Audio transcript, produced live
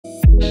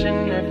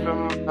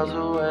miles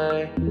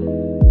away.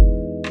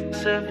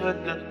 Sit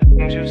with the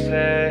things you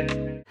say.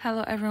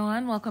 Hello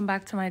everyone, welcome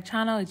back to my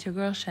channel. It's your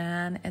girl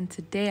Cheyenne, and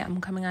today I'm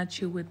coming at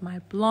you with my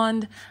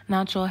blonde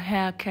natural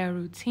hair care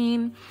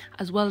routine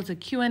as well as a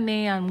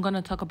Q&A. I'm going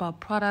to talk about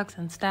products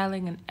and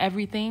styling and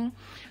everything.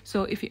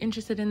 So if you're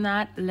interested in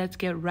that, let's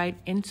get right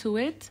into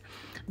it.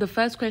 The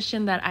first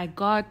question that I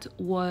got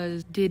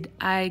was, did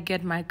I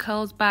get my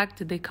curls back?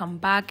 Did they come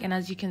back? And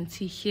as you can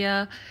see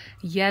here,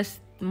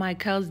 yes, my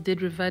curls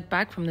did revert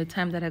back from the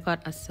time that I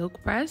got a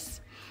silk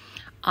press.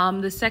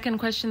 The second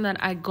question that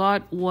I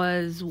got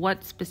was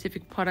what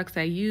specific products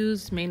I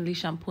use, mainly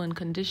shampoo and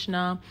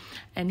conditioner.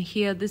 And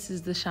here, this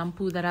is the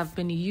shampoo that I've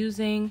been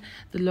using,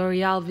 the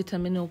L'Oreal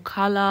Vitamino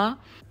Color.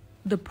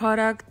 The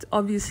product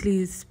obviously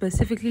is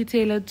specifically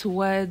tailored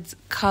towards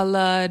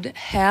colored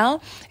hair.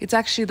 It's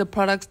actually the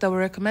products that were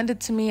recommended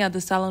to me at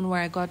the salon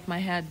where I got my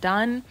hair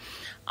done.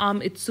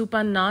 It's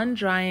super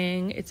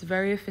non-drying, it's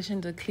very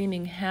efficient at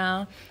cleaning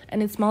hair,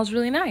 and it smells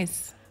really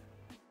nice.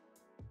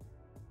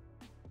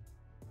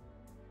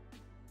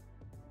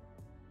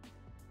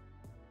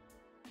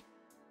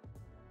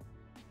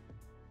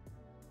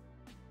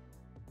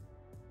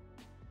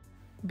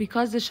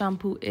 Because the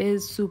shampoo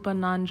is super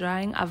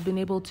non-drying, I've been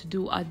able to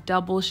do a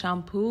double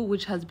shampoo,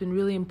 which has been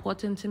really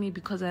important to me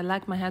because I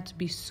like my hair to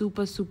be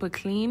super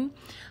clean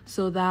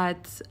so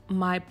that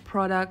my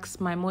products,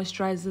 my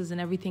moisturizers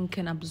and everything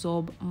can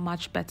absorb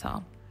much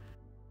better.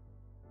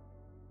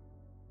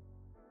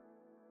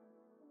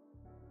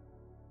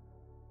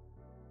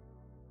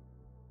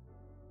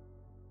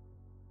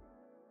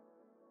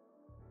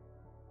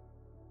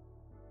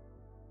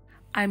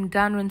 I'm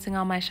done rinsing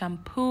out my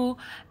shampoo.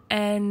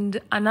 And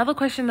another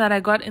question that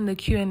I got in the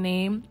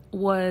Q&A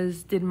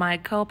was, did my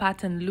curl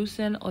pattern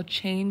loosen or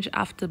change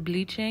after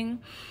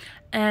bleaching?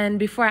 And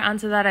before I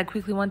answer that, I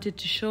quickly wanted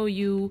to show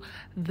you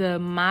the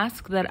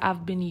mask that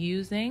I've been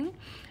using.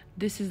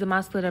 This is the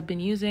mask that I've been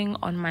using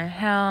on my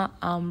hair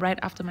right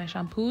after my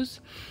shampoos.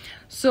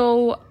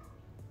 So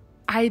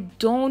I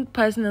don't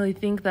personally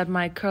think that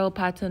my curl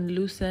pattern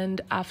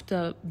loosened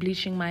after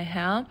bleaching my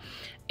hair.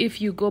 If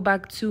you go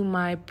back to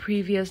my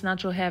previous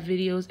natural hair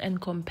videos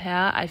and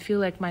compare, I feel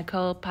like my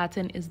curl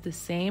pattern is the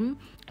same.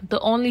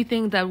 The only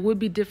thing that would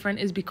be different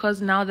is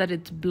because now that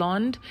it's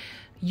blonde,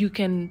 you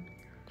can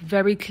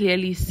very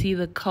clearly see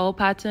the curl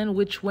pattern,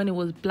 which when it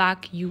was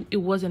black,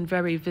 it wasn't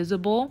very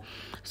visible.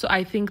 So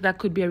I think that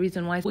could be a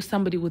reason why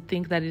somebody would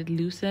think that it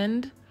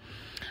loosened.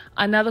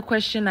 Another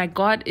question I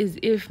got is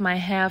if my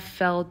hair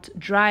felt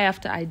dry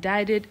after I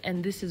dyed it,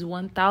 and this is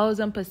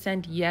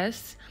 1000%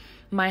 yes.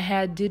 My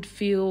hair did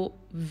feel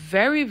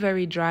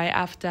very dry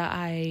after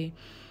I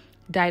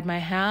dyed my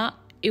hair.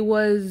 It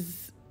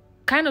was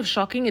kind of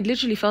shocking. It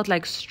literally felt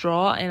like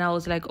straw, and I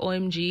was like,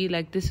 OMG,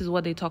 like this is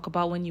what they talk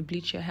about when you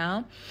bleach your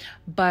hair.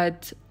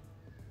 But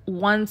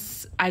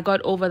once I got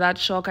over that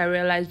shock, I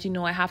realized,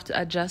 I have to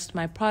adjust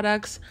my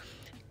products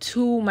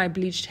to my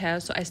bleached hair.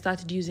 So I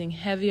started using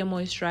heavier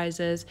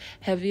moisturizers,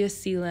 heavier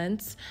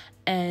sealants,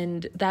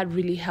 and that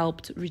really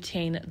helped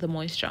retain the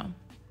moisture.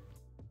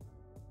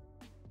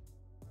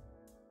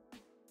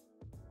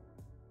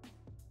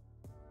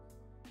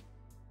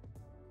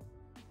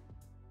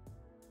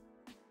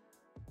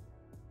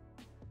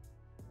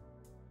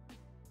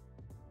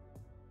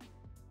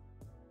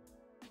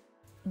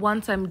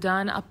 Once I'm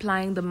done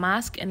applying the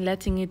mask and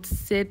letting it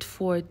sit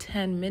for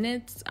 10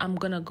 minutes, I'm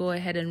gonna go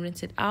ahead and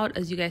rinse it out.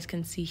 As you guys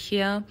can see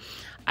here,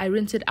 I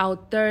rinse it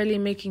out thoroughly,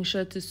 making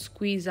sure to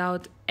squeeze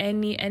out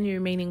any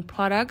remaining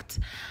product.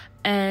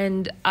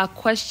 And a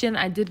question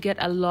I did get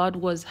a lot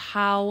was,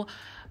 how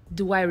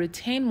do I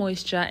retain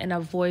moisture and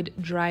avoid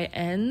dry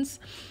ends?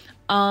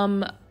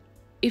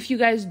 If you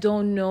guys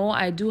don't know,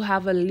 I do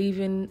have a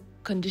leave-in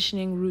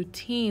conditioning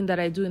routine that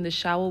I do in the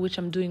shower, which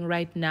I'm doing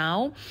right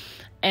now.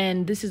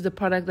 And this is the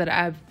product that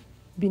I've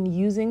been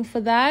using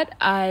for that.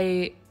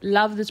 I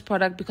love this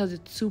product because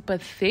it's super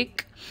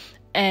thick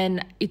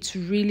and it's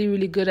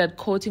really good at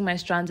coating my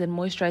strands and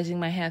moisturizing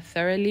my hair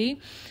thoroughly.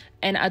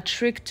 And a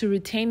trick to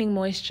retaining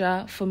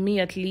moisture, for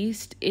me at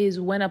least, is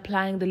when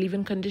applying the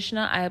leave-in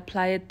conditioner, I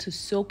apply it to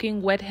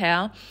soaking wet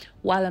hair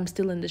while I'm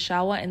still in the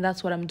shower. And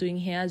that's what I'm doing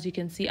here. As you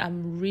can see,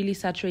 I'm really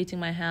saturating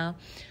my hair,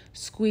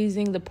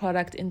 squeezing the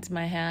product into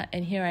my hair.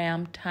 And here I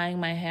am tying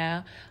my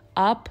hair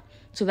up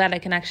so that I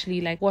can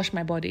actually wash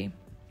my body.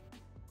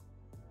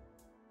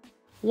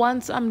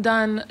 Once I'm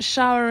done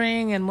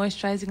showering and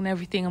moisturizing and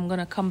everything, I'm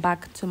gonna come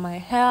back to my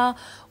hair,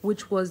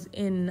 which was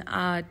in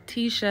a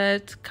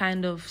t-shirt,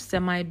 kind of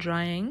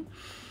semi-drying.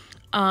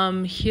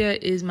 Here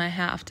is my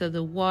hair after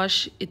the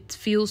wash. It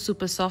feels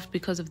super soft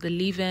because of the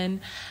leave-in,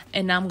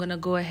 and now I'm gonna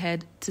go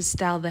ahead to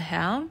style the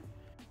hair.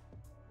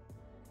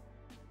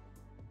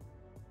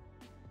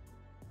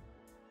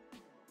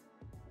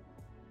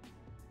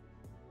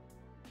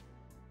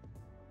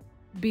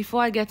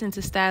 Before I get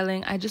into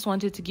styling, I just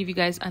wanted to give you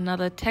guys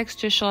another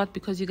texture shot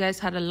because you guys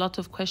had a lot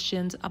of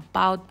questions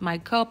about my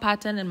curl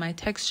pattern and my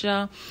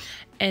texture.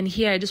 And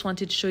here I just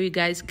wanted to show you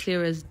guys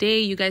clear as day.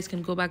 You guys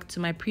can go back to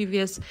my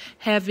previous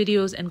hair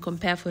videos and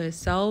compare for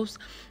yourselves.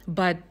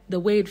 But the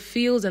way it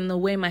feels and the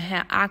way my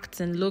hair acts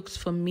and looks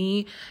for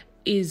me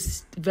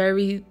is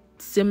very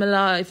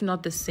similar, if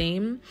not the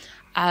same,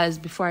 as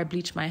before I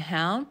bleached my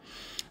hair.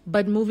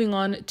 But moving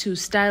on to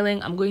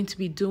styling, I'm going to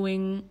be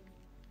doing,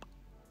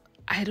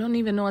 I don't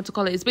even know what to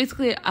call it. It's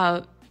basically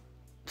a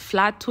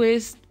flat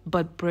twist,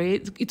 but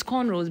braids. It's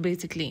cornrows,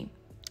 basically.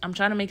 I'm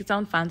trying to make it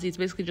sound fancy. It's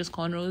basically just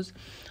cornrows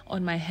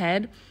on my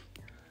head.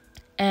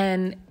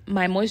 And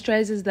my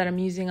moisturizers that I'm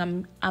using,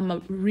 I'm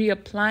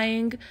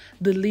reapplying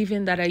the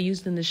leave-in that I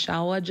used in the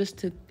shower just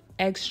to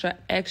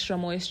extra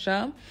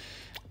moisture.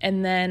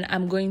 And then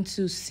I'm going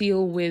to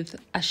seal with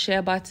a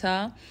shea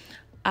butter.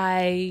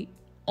 I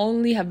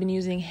only have been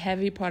using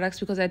heavy products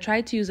because I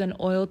tried to use an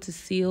oil to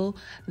seal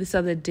this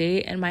other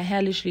day and my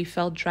hair literally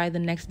felt dry the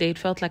next day. It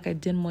felt like I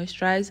didn't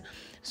moisturize.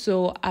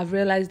 So I've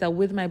realized that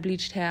with my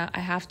bleached hair, I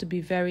have to be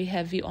very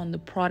heavy on the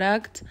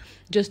product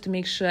just to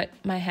make sure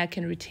my hair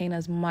can retain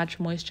as much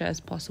moisture as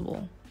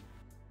possible.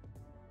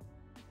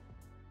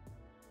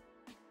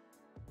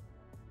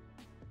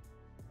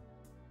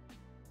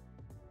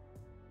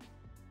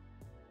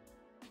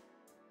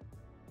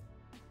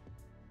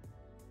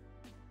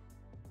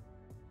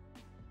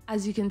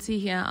 As you can see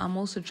here, I'm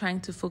also trying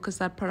to focus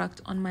that product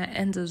on my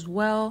ends as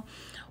well.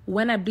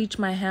 When I bleached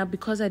my hair,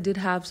 because I did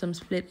have some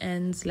split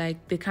ends,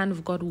 like they kind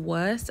of got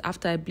worse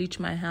after I bleached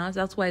my hair.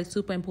 That's why it's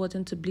super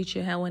important to bleach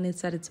your hair when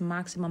it's at its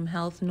maximum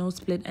health. No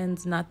split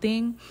ends,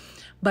 nothing.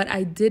 But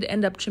I did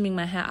end up trimming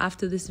my hair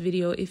after this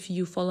video. If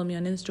you follow me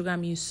on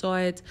Instagram, you saw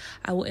it.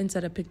 I will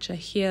insert a picture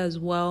here as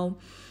well.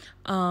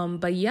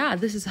 But yeah,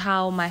 this is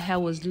how my hair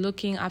was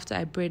looking after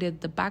I braided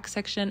the back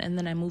section, and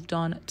then I moved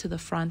on to the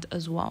front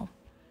as well.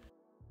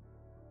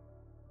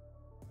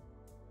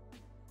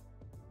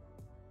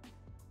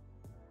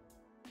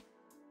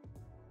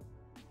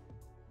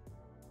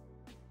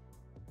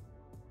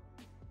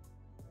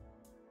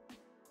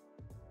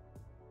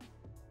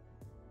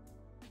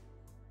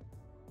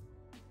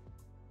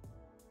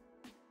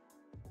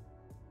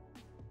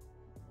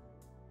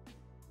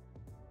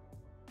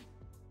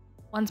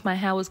 Once my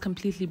hair was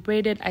completely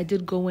braided, I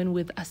did go in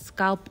with a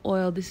scalp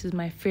oil. This is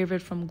my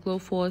favorite from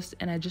Glowforce,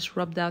 and I just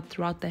rubbed that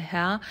throughout the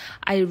hair.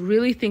 I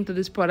really think that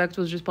this product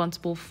was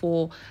responsible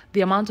for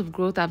the amount of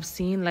growth I've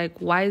seen. Like,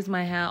 why is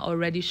my hair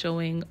already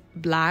showing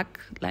black?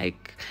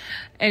 Like,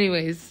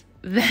 anyways,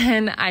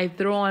 then I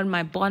throw on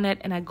my bonnet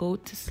and I go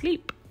to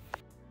sleep.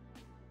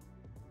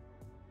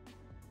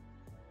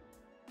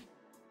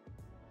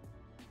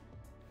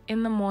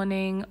 In the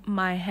morning,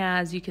 my hair,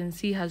 as you can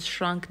see, has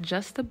shrunk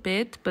just a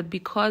bit, but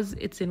because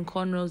it's in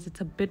cornrows,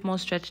 it's a bit more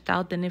stretched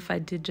out than if I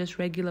did just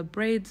regular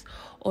braids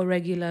or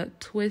regular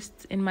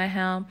twists in my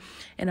hair.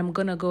 And I'm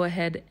gonna go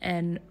ahead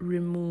and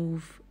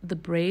remove the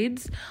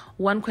braids.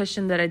 One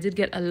question that I did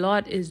get a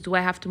lot is, do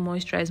I have to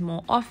moisturize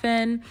more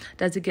often?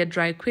 Does it get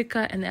dry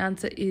quicker? And the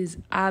answer is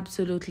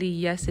absolutely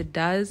yes, it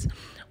does.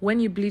 When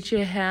you bleach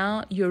your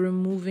hair, you're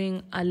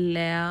removing a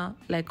layer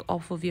like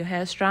off of your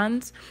hair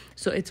strands,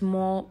 so it's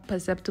more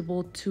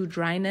perceptible to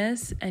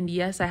dryness. And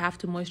yes, I have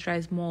to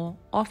moisturize more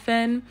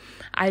often.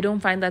 I don't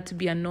find that to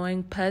be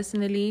annoying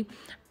personally,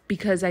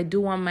 because I do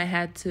want my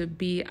hair to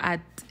be at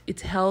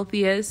its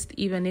healthiest.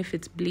 Even if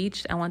it's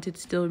bleached, I want it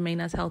to still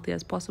remain as healthy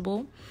as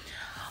possible.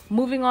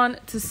 Moving on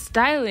to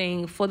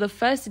styling. For the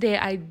first day,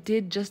 I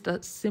did just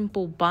a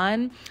simple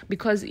bun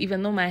because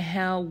even though my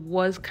hair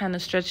was kind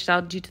of stretched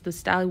out due to the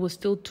style, it was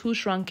still too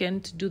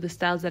shrunken to do the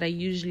styles that I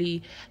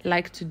usually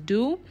like to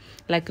do,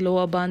 like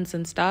lower buns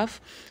and stuff.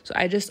 So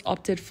I just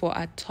opted for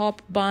a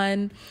top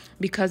bun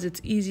because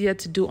it's easier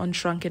to do on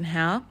shrunken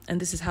hair.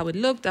 And this is how it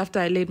looked after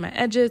I laid my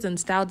edges and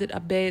styled it a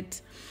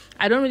bit.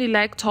 I don't really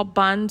like top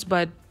buns,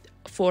 but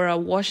for a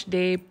wash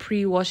day,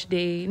 post-wash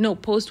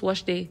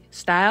day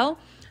style,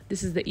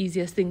 this is the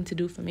easiest thing to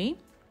do for me.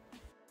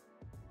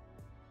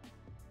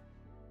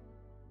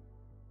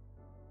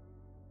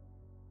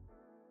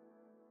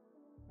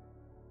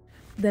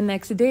 The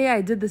next day, I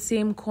did the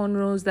same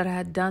cornrows that I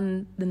had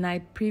done the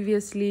night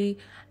previously.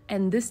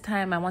 And this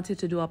time I wanted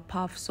to do a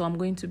puff. So I'm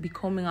going to be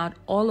combing out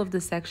all of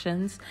the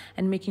sections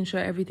and making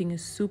sure everything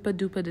is super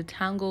duper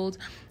detangled.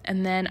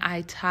 And then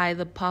I tie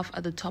the puff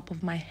at the top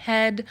of my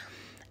head.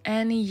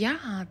 And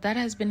yeah, that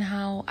has been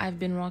how I've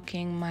been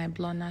rocking my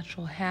blonde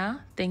natural hair.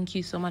 Thank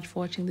you so much for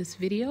watching this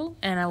video,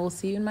 and I will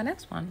see you in my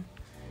next one.